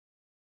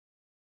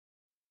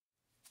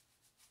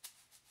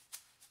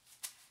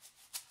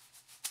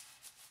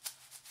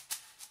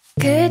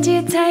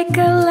take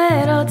a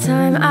little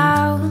time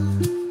out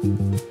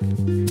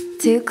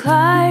to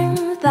climb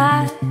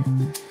that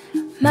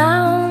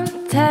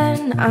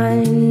mountain?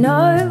 I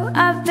know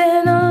I've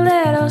been a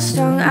little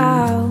strung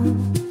out,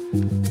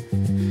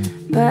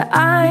 but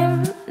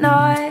I'm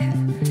not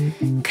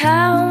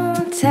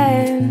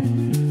counting.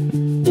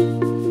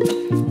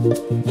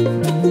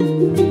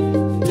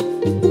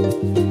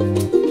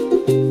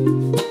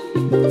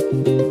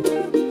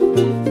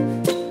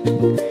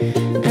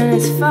 And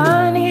it's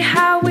funny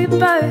how we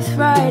both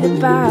write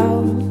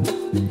about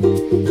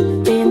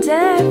being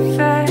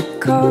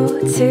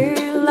difficult to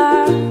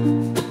love.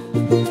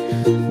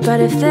 But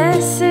if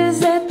this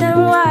is it, then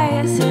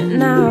why is it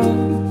now?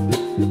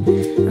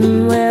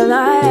 And will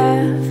I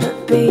ever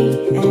be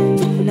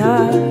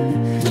enough?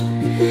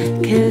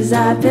 'Cause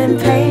I've been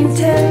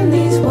painting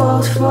these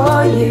walls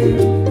for you,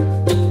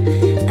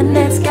 and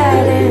it's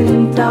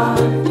getting dark.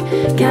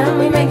 Can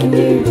we make a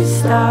new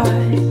start?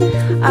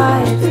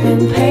 I've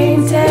been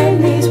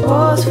painting these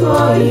walls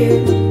for you.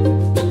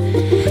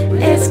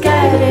 It's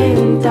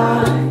getting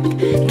dark.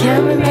 Can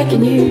we make a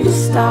new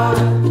start?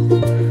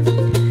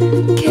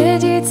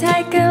 Could you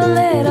take a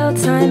little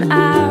time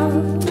out?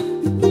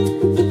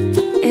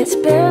 It's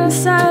been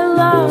so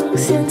long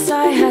since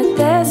I had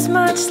this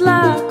much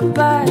luck,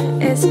 but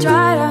it's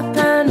dried up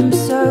and I'm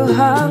so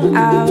hung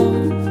out.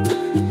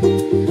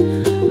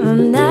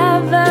 I'll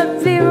never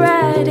be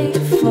ready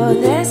for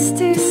this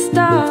to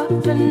stop,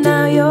 but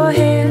now you're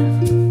here.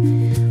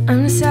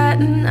 I'm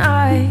certain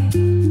I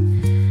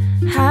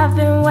have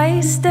been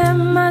wasting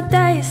my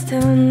days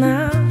till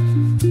now,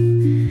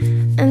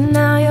 and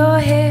now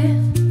you're here.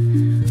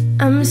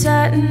 I'm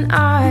certain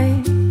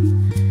I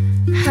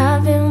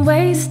have been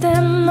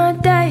wasting my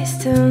days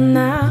till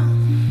now,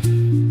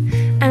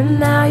 and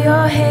now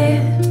you're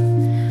here.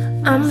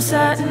 I'm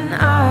certain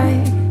I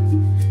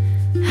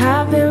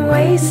have been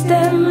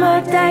wasting my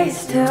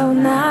days till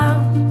now,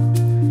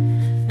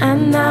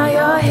 and now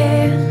you're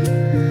here.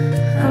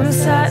 I'm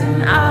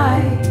certain I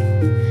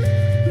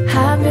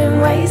have been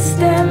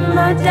wasting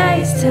my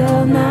days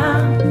till now,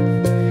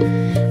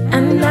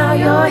 and now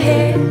you're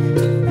here.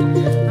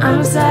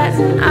 I'm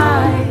certain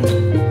I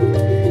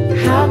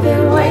have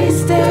been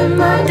wasting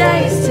my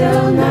days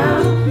till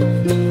now.